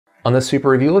On this super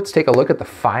review, let's take a look at the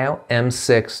Fiio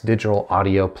M6 digital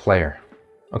audio player.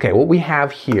 Okay, what we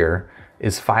have here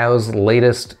is Fiio's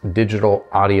latest digital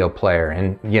audio player.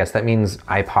 And yes, that means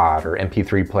iPod or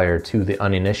MP3 player to the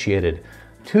uninitiated.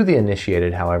 To the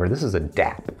initiated, however, this is a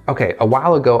DAP. Okay, a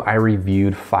while ago I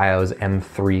reviewed Fiio's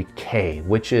M3K,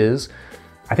 which is,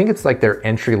 I think it's like their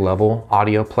entry-level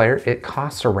audio player. It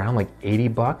costs around like 80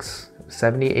 bucks,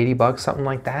 70, 80 bucks, something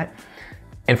like that.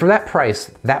 And for that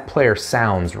price, that player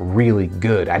sounds really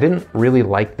good. I didn't really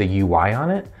like the UI on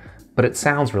it, but it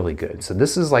sounds really good. So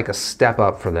this is like a step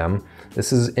up for them.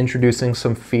 This is introducing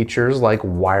some features like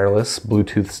wireless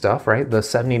Bluetooth stuff, right? The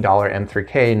 $70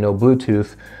 M3K, no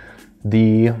Bluetooth.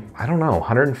 The, I don't know,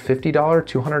 $150,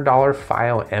 $200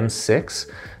 Fiio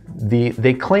M6.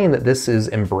 They claim that this is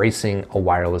embracing a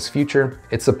wireless future.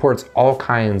 It supports all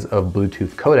kinds of Bluetooth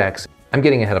codecs. I'm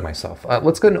getting ahead of myself.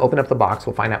 Let's go ahead and open up the box.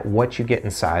 We'll find out what you get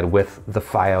inside with the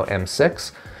Fiio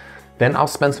M6. Then I'll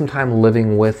spend some time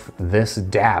living with this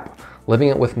DAP, living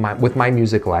it with my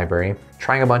music library,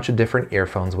 trying a bunch of different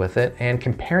earphones with it, and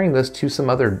comparing this to some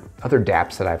other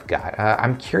DAPs that I've got.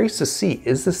 I'm curious to see,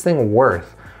 is this thing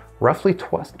worth roughly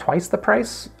twice the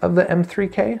price of the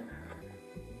M3K?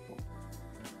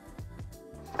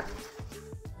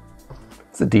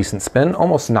 It's a decent spin,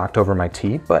 almost knocked over my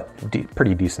tea, but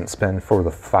pretty decent spin for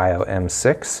the Fiio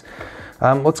M6.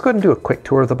 Let's go ahead and do a quick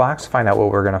tour of the box, find out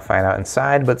what we're gonna find out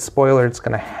inside, but spoiler, it's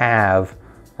gonna have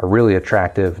a really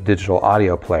attractive digital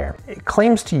audio player. It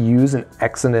claims to use an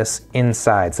Exynos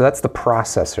inside, so that's the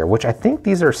processor, which I think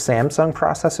these are Samsung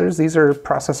processors. These are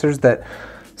processors that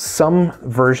some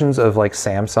versions of like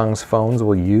Samsung's phones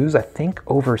will use. I think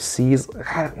overseas,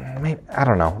 I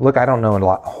don't know. Look, I don't know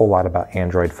a whole lot about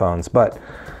Android phones, but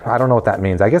I don't know what that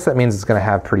means. I guess that means it's gonna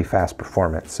have pretty fast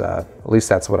performance. At least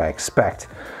that's what I expect.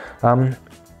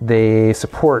 They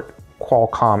support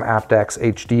Qualcomm aptX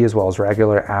HD as well as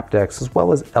regular aptX as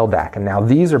well as LDAC. And now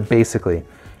these are basically,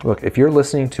 look, if you're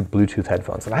listening to Bluetooth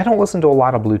headphones, and I don't listen to a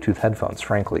lot of Bluetooth headphones,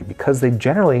 frankly, because they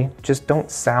generally just don't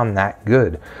sound that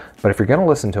good. But if you're gonna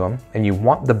listen to them and you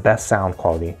want the best sound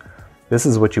quality, this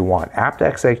is what you want.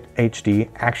 aptX HD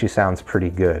actually sounds pretty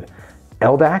good.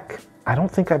 LDAC, I don't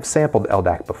think I've sampled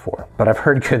LDAC before, but I've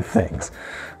heard good things.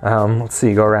 Let's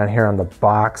see, go around here on the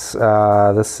box.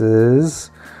 This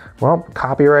is, well,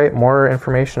 copyright, more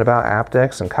information about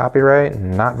aptX and copyright,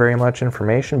 not very much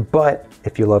information, but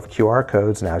if you love QR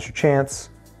codes, now's your chance.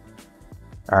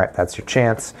 All right, that's your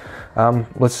chance.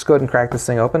 Let's just go ahead and crack this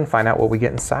thing open, find out what we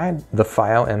get inside the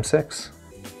Fiio M6.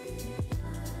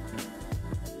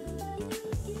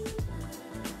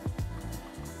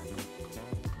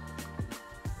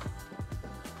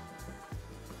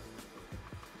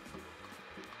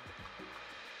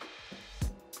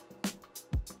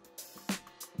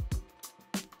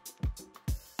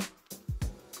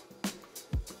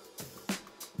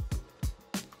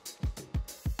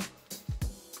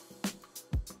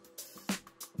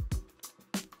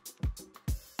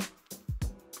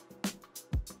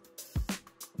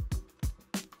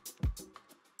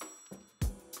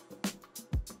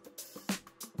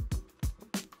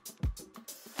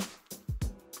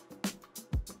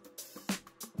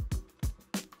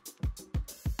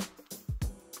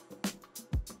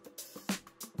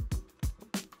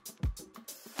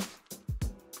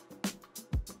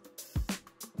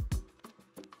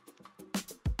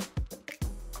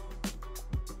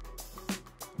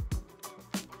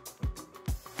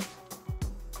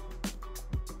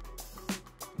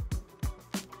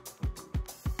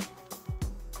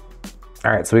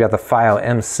 All right, so we got the Fiio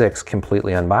M6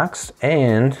 completely unboxed,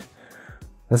 and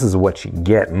this is what you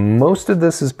get. Most of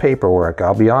this is paperwork,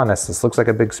 I'll be honest. This looks like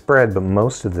a big spread, but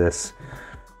most of this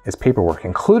is paperwork,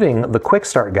 including the quick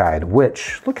start guide,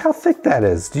 which, look how thick that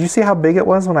is. Did you see how big it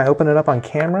was when I opened it up on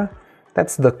camera?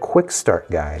 That's the quick start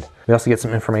guide. We also get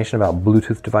some information about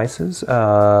Bluetooth devices,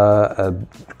 a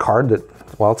card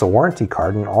that, well, it's a warranty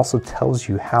card, and also tells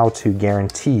you how to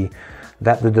guarantee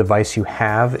that the device you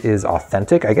have is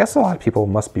authentic. I guess a lot of people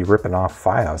must be ripping off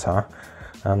Fios, huh?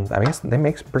 I guess they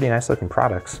make some pretty nice looking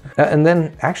products. And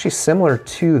then actually similar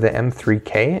to the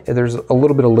M3K, there's a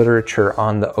little bit of literature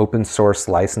on the open source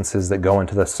licenses that go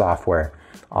into the software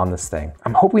on this thing.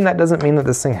 I'm hoping that doesn't mean that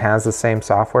this thing has the same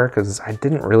software, because I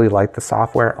didn't really like the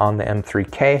software on the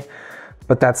M3K,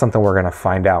 but that's something we're gonna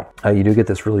find out. You do get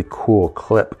this really cool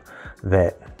clip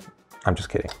that, I'm just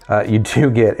kidding. You do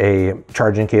get a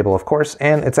charging cable, of course,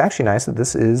 and it's actually nice that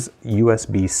this is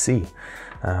USB-C,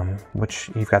 which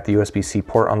you've got the USB-C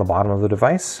port on the bottom of the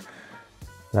device.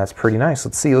 That's pretty nice.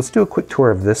 Let's see, let's do a quick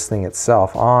tour of this thing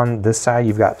itself. On this side,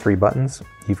 you've got 3 buttons.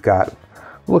 You've got,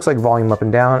 looks like volume up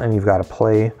and down, and you've got a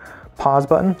play pause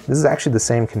button. This is actually the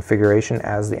same configuration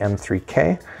as the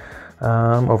M3K.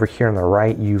 Over here on the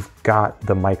right, you've got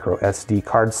the micro SD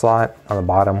card slot. On the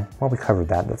bottom, well, we covered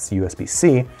that, that's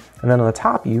USB-C. And then on the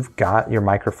top, you've got your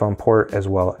microphone port as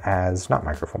well as, not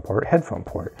microphone port, headphone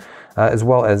port, as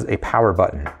well as a power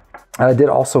button. It did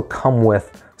also come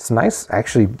with some nice,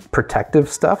 actually protective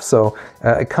stuff. So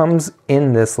it comes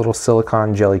in this little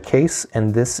silicone jelly case,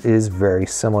 and this is very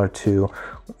similar to,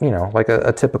 you know, like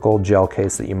a typical gel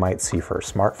case that you might see for a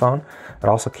smartphone. It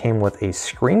also came with a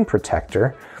screen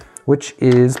protector, which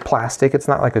is plastic. It's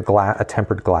not like a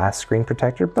tempered glass screen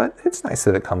protector, but it's nice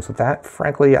that it comes with that.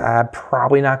 Frankly, I'm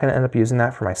probably not gonna end up using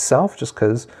that for myself just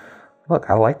because, look,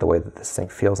 I like the way that this thing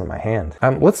feels in my hand.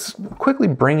 Let's quickly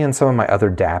bring in some of my other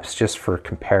DAPs just for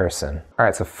comparison. All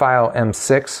right, so Fiio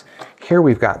M6. Here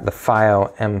we've got the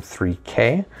Fiio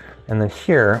M3K. And then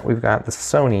here we've got the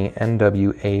Sony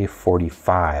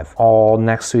NWA45. All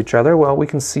next to each other. Well, we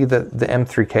can see that the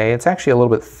M3K, it's actually a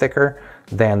little bit thicker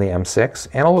than the M6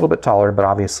 and a little bit taller, but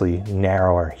obviously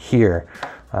narrower here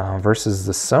versus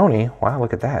the Sony. Wow,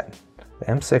 look at that. The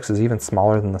M6 is even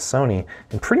smaller than the Sony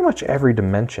in pretty much every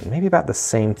dimension, maybe about the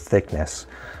same thickness,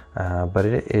 but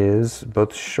it is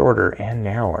both shorter and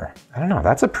narrower. I don't know,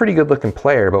 that's a pretty good looking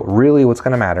player, but really what's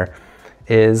gonna matter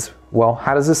is, well,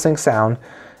 how does this thing sound?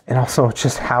 And also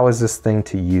just how is this thing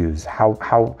to use?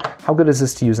 How good is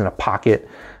this to use in a pocket?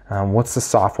 What's the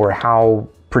software? How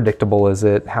predictable is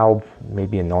it? How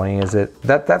maybe annoying is it?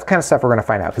 That's kind of stuff we're gonna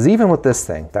find out. Because even with this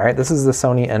thing, all right, this is the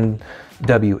Sony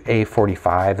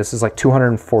NWA45. This is like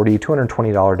 $240,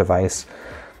 $220 device.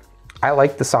 I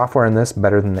like the software in this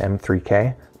better than the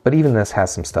M3K, but even this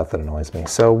has some stuff that annoys me.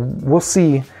 So we'll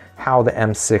see how the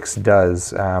M6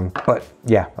 does. But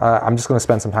yeah, I'm just gonna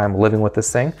spend some time living with this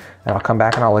thing, and I'll come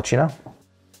back and I'll let you know.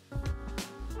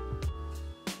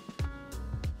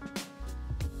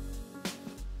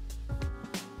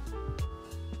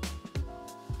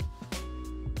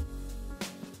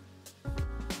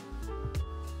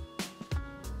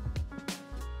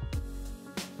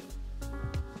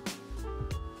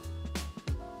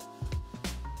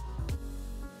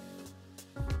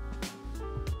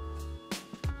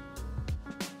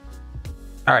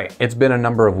 All right, it's been a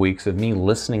number of weeks of me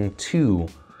listening to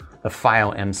the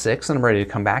Fiio M6, and I'm ready to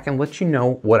come back and let you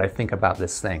know what I think about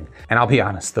this thing. And I'll be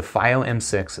honest, the Fiio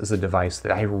M6 is a device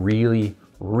that I really,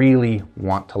 really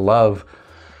want to love,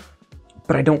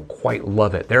 but I don't quite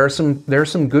love it. There are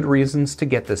some good reasons to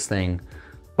get this thing,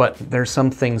 but there's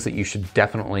some things that you should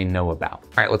definitely know about. All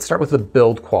right, let's start with the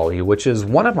build quality, which is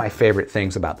one of my favorite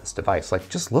things about this device. Like,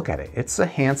 just look at it. It's a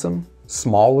handsome,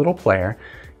 small little player.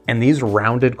 And these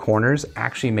rounded corners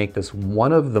actually make this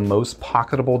one of the most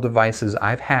pocketable devices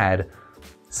I've had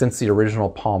since the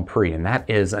original Palm Pre. And that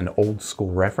is an old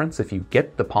school reference. If you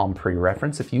get the Palm Pre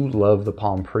reference, if you love the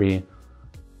Palm Pre,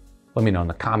 let me know in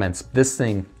the comments. This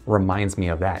thing reminds me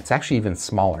of that. It's actually even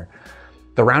smaller.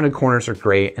 The rounded corners are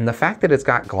great. And the fact that it's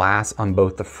got glass on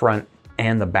both the front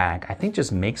and the back, I think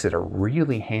just makes it a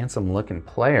really handsome looking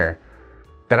player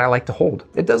that I like to hold.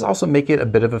 It does also make it a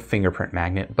bit of a fingerprint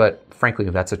magnet, but frankly,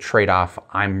 that's a trade-off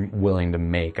I'm willing to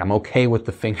make. I'm okay with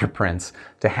the fingerprints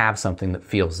to have something that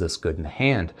feels this good in the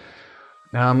hand.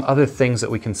 Other things that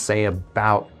we can say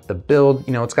about the build,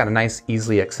 you know, it's got a nice,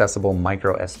 easily accessible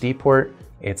micro SD port.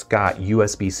 It's got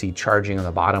USB-C charging on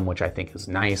the bottom, which I think is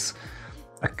nice.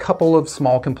 A couple of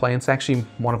small complaints, actually,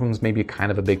 one of them is maybe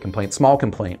kind of a big complaint. Small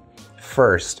complaint.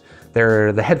 First,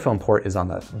 the headphone port is on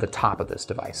the top of this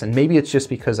device. And maybe it's just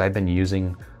because I've been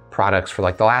using products for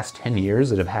like the last 10 years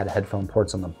that have had headphone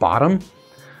ports on the bottom,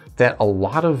 that a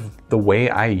lot of the way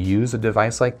I use a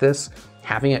device like this,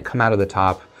 having it come out of the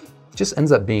top just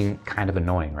ends up being kind of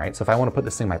annoying, right? So if I want to put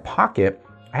this thing in my pocket,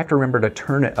 I have to remember to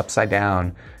turn it upside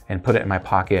down and put it in my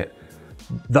pocket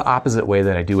the opposite way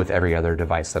that I do with every other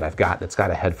device that I've got that's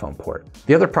got a headphone port.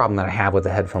 The other problem that I have with the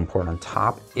headphone port on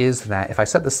top is that if I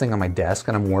set this thing on my desk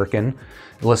and I'm working,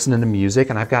 listening to music,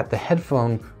 and I've got the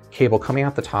headphone cable coming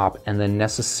out the top and then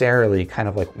necessarily kind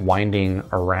of like winding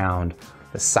around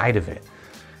the side of it.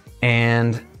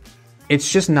 And it's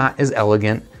just not as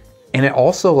elegant. And it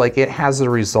also, like, it has the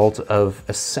result of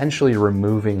essentially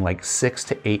removing like 6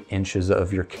 to 8 inches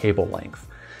of your cable length.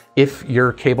 If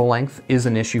your cable length is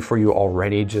an issue for you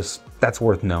already, just that's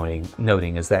worth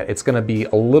noting is that it's gonna be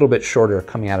a little bit shorter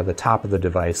coming out of the top of the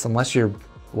device, unless you're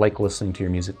like listening to your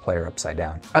music player upside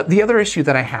down. The other issue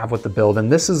that I have with the build, and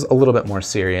this is a little bit more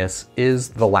serious, is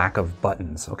the lack of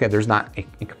buttons. Okay, there's not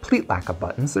a complete lack of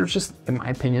buttons. There's just, in my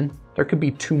opinion, there could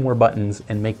be 2 more buttons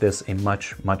and make this a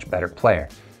much, much better player.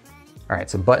 All right,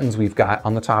 so buttons we've got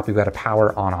on the top, we've got a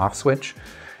power on off switch.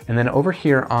 And then over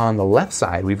here on the left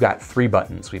side, we've got 3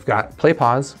 buttons. We've got play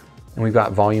pause, and we've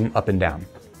got volume up and down.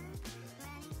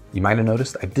 You might have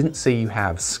noticed I didn't say you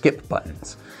have skip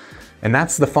buttons. And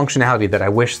that's the functionality that I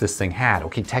wish this thing had.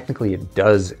 Okay, technically it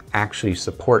does actually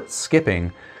support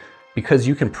skipping because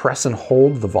you can press and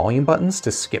hold the volume buttons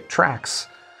to skip tracks.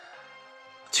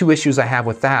 Two issues I have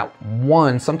with that.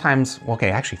 One, sometimes, okay,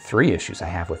 actually 3 issues I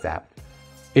have with that.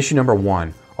 Issue number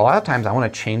 1, a lot of times I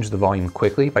want to change the volume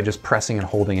quickly by just pressing and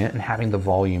holding it and having the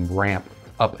volume ramp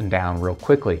up and down real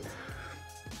quickly.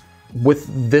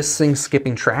 With this thing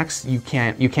skipping tracks, you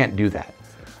can't do that.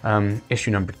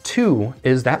 Issue number 2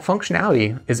 is that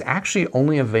functionality is actually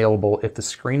only available if the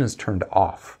screen is turned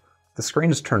off. If the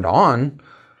screen is turned on,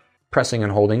 pressing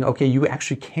and holding, okay, you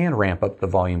actually can ramp up the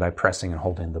volume by pressing and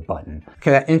holding the button.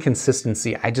 Okay, that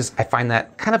inconsistency, I find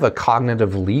that kind of a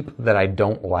cognitive leap that I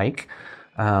don't like.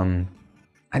 I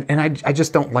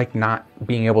just don't like not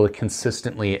being able to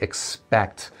consistently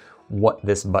expect what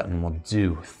this button will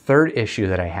do. Third issue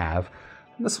that I have,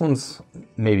 this one's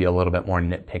maybe a little bit more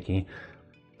nitpicky,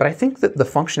 but I think that the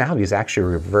functionality is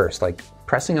actually reversed. Like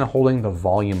pressing and holding the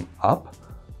volume up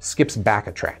skips back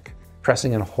a track.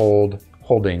 Pressing and holding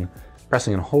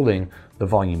the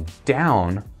volume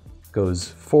down goes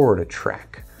forward a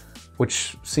track,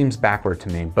 which seems backward to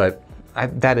me, but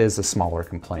that is a smaller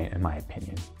complaint in my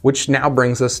opinion. Which now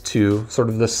brings us to sort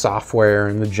of the software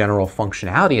and the general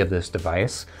functionality of this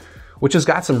device, which has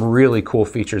got some really cool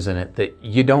features in it that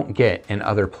you don't get in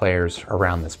other players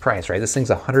around this price, right? This thing's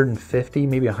 150,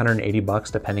 maybe 180 bucks,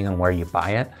 depending on where you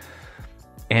buy it.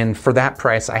 And for that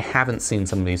price, I haven't seen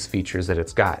some of these features that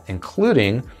it's got,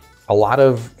 including a lot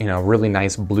of, really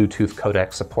nice Bluetooth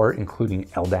codec support, including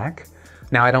LDAC.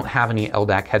 Now, I don't have any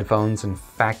LDAC headphones. In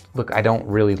fact, look, I don't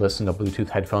really listen to Bluetooth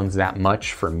headphones that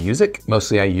much for music.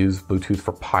 Mostly I use Bluetooth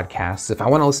for podcasts. If I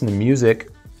want to listen to music,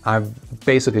 I'm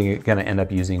basically going to end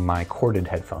up using my corded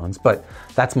headphones, but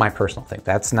that's my personal thing.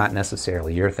 That's not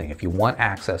necessarily your thing. If you want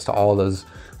access to all of those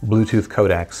Bluetooth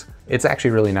codecs, it's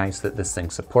actually really nice that this thing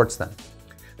supports them.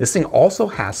 This thing also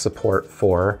has support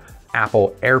for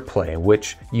Apple AirPlay,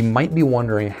 which you might be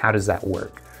wondering, how does that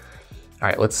work? All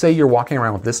right, let's say you're walking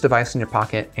around with this device in your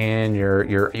pocket and your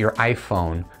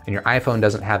iPhone, and your iPhone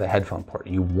doesn't have a headphone port.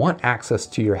 You want access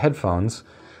to your headphones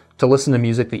to listen to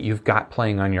music that you've got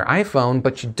playing on your iPhone,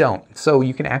 but you don't. So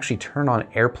you can actually turn on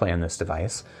AirPlay on this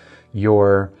device.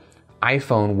 Your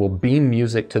iPhone will beam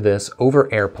music to this over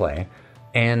AirPlay,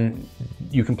 and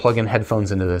you can plug in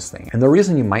headphones into this thing. And the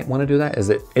reason you might want to do that is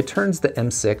that it turns the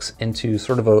M6 into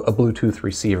sort of a Bluetooth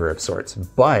receiver of sorts,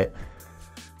 but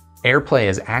AirPlay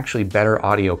is actually better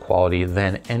audio quality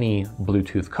than any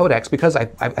Bluetooth codecs because I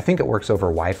think it works over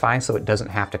Wi-Fi, so it doesn't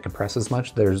have to compress as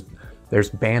much. There's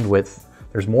bandwidth.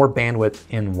 There's more bandwidth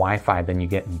in Wi-Fi than you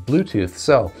get in Bluetooth,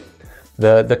 so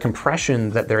the compression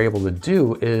that they're able to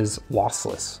do is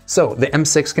lossless. So the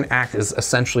M6 can act as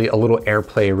essentially a little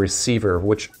AirPlay receiver,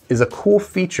 which is a cool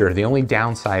feature. The only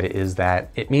downside is that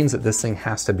it means that this thing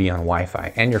has to be on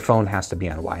Wi-Fi, and your phone has to be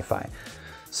on Wi-Fi.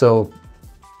 So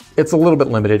it's a little bit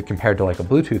limited compared to like a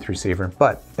Bluetooth receiver,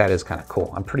 but that is kind of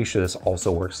cool. I'm pretty sure this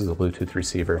also works as a Bluetooth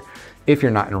receiver if you're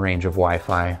not in range of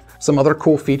Wi-Fi. Some other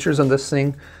cool features on this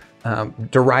thing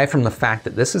derive from the fact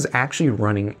that this is actually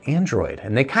running Android.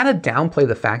 And they kind of downplay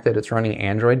the fact that it's running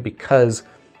Android because,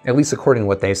 at least according to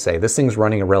what they say, this thing's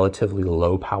running a relatively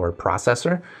low power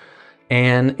processor.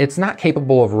 And it's not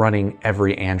capable of running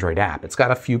every Android app. It's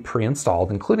got a few pre-installed,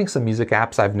 including some music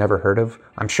apps I've never heard of.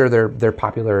 I'm sure they're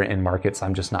popular in markets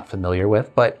I'm just not familiar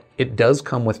with, but it does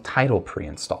come with Tidal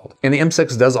pre-installed. And the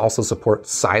M6 does also support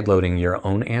sideloading your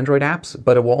own Android apps,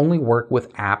 but it will only work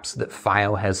with apps that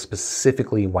Fiio has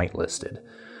specifically whitelisted.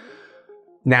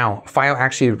 Now, Fiio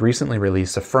actually recently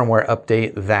released a firmware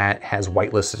update that has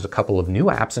whitelisted a couple of new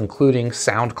apps, including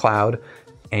SoundCloud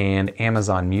and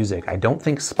Amazon Music. I don't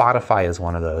think Spotify is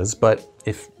one of those, but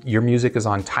if your music is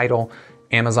on Tidal,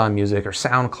 Amazon Music, or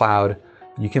SoundCloud,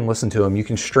 you can listen to them, you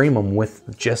can stream them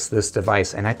with just this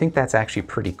device, and I think that's actually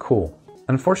pretty cool.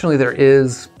 Unfortunately, there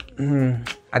is,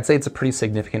 I'd say it's a pretty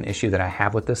significant issue that I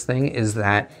have with this thing, is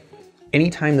that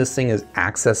anytime this thing is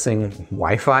accessing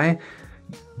Wi-Fi,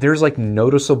 there's like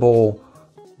noticeable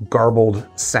garbled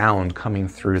sound coming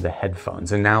through the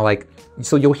headphones. And now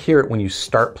so you'll hear it when you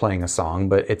start playing a song,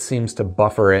 but it seems to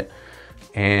buffer it,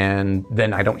 and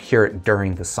then I don't hear it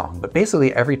during the song. But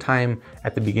basically every time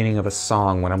at the beginning of a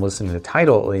song, when I'm listening to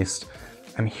Tidal at least,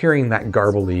 I'm hearing that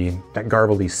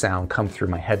garbly sound come through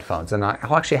my headphones. And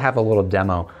I'll actually have a little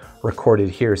demo recorded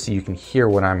here so you can hear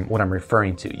what I'm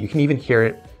referring to. You can even hear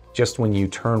it just when you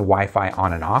turn Wi-Fi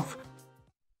on and off.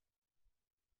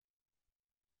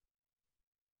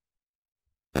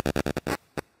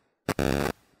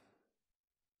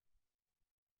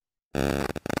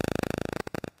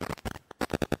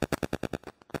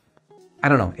 I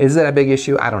don't know. Is it a big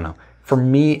issue? I don't know. For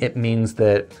me, it means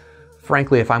that,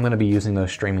 frankly, if I'm gonna be using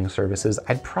those streaming services,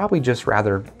 I'd probably just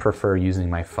rather prefer using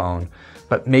my phone.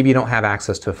 But maybe you don't have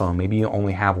access to a phone. Maybe you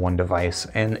only have one device.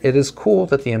 And it is cool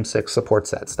that the M6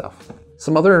 supports that stuff.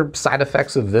 Some other side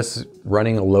effects of this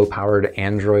running a low-powered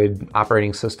Android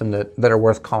operating system that are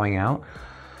worth calling out.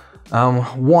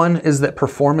 One is that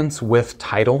performance with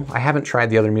Tidal, I haven't tried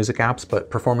the other music apps, but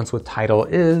performance with Tidal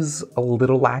is a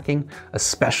little lacking,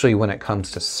 especially when it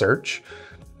comes to search.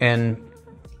 And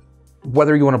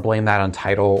whether you want to blame that on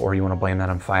Tidal or you want to blame that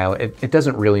on Fiio, it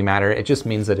doesn't really matter. It just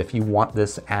means that if you want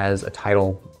this as a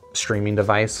Tidal streaming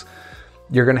device,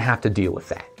 you're going to have to deal with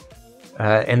that.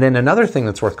 And then another thing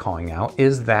that's worth calling out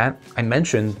is that I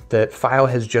mentioned that Fiio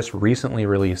has just recently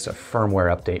released a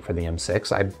firmware update for the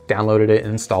M6. I downloaded it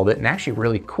and installed it, and actually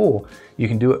really cool. You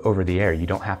can do it over the air. You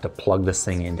don't have to plug this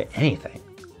thing into anything.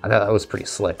 I thought that was pretty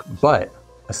slick. But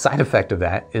a side effect of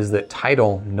that is that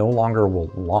Tidal no longer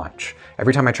will launch.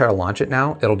 Every time I try to launch it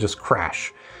now, it'll just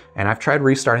crash. And I've tried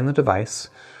restarting the device,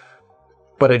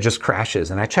 but it just crashes.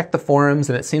 And I checked the forums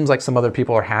and it seems like some other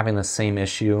people are having the same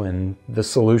issue, and the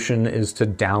solution is to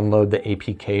download the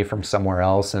APK from somewhere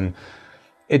else. And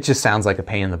it just sounds like a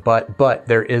pain in the butt, but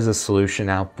there is a solution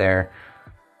out there.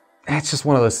 It's just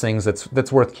one of those things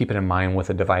that's worth keeping in mind with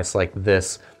a device like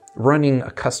this. Running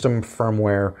a custom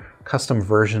firmware, custom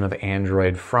version of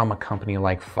Android from a company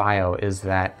like Fiio is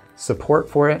that support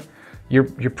for it, you're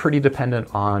pretty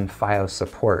dependent on Fiio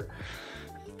support.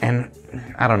 And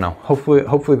I don't know, hopefully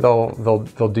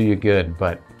they'll do you good,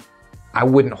 but I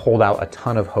wouldn't hold out a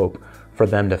ton of hope for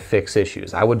them to fix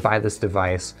issues. I would buy this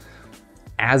device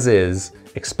as is,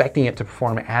 expecting it to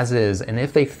perform as is, and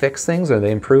if they fix things or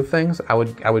they improve things, I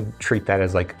would treat that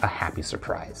as like a happy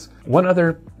surprise. One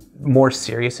other more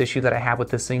serious issue that I have with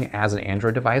this thing as an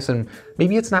Android device, and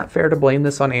maybe it's not fair to blame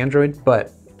this on Android,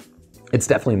 but it's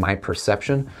definitely my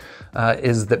perception,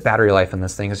 is that battery life in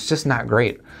this thing is just not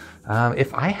great.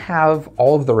 If I have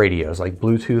all of the radios like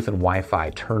Bluetooth and Wi-Fi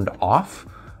turned off,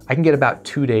 I can get about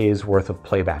 2 days worth of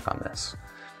playback on this.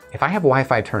 If I have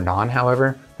Wi-Fi turned on,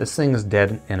 however, this thing is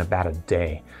dead in about a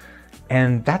day.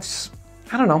 And that's,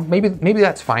 I don't know, maybe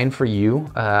that's fine for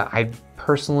you. I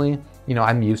personally, you know,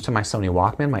 I'm used to my Sony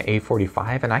Walkman, my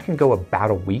A45, and I can go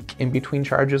about a week in between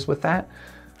charges with that.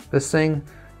 This thing,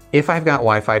 if I've got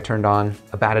Wi-Fi turned on,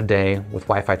 about a day, with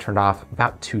Wi-Fi turned off,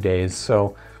 about 2 days.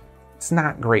 So it's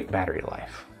not great battery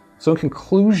life. So in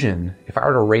conclusion, if I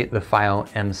were to rate the Fiio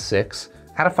M6,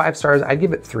 out of 5 stars, I'd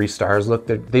give it 3 stars. Look,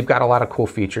 they've got a lot of cool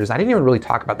features. I didn't even really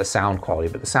talk about the sound quality,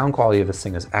 but the sound quality of this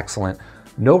thing is excellent.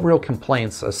 No real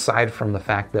complaints aside from the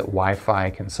fact that Wi-Fi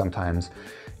can sometimes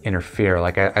interfere.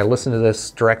 Like I listened to this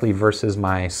directly versus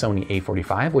my Sony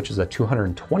A45, which is a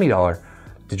 $220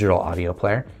 digital audio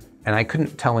player, and I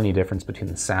couldn't tell any difference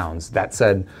between the sounds. That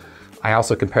said, I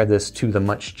also compared this to the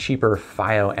much cheaper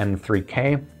Fiio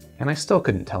M3K, and I still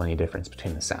couldn't tell any difference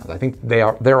between the sounds. I think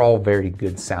they're all very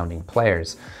good sounding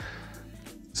players.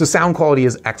 So sound quality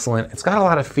is excellent. It's got a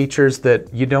lot of features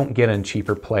that you don't get in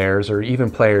cheaper players or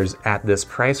even players at this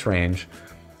price range.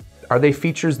 Are they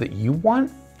features that you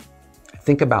want?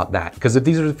 Think about that, because if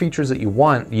these are the features that you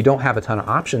want, you don't have a ton of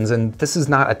options, and this is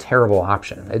not a terrible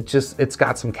option. It's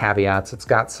got some caveats. It's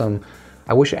got some,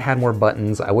 I wish it had more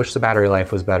buttons. I wish the battery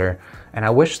life was better. And I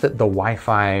wish that the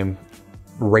Wi-Fi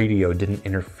radio didn't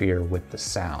interfere with the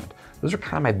sound. Those are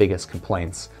kind of my biggest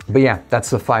complaints. But yeah, that's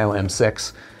the Fiio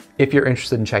M6. If you're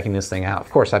interested in checking this thing out,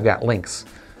 of course, I've got links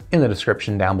in the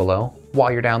description down below.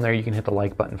 While you're down there, you can hit the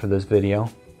like button for this video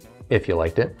if you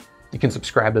liked it. You can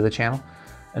subscribe to the channel,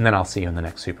 and then I'll see you in the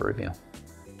next super review.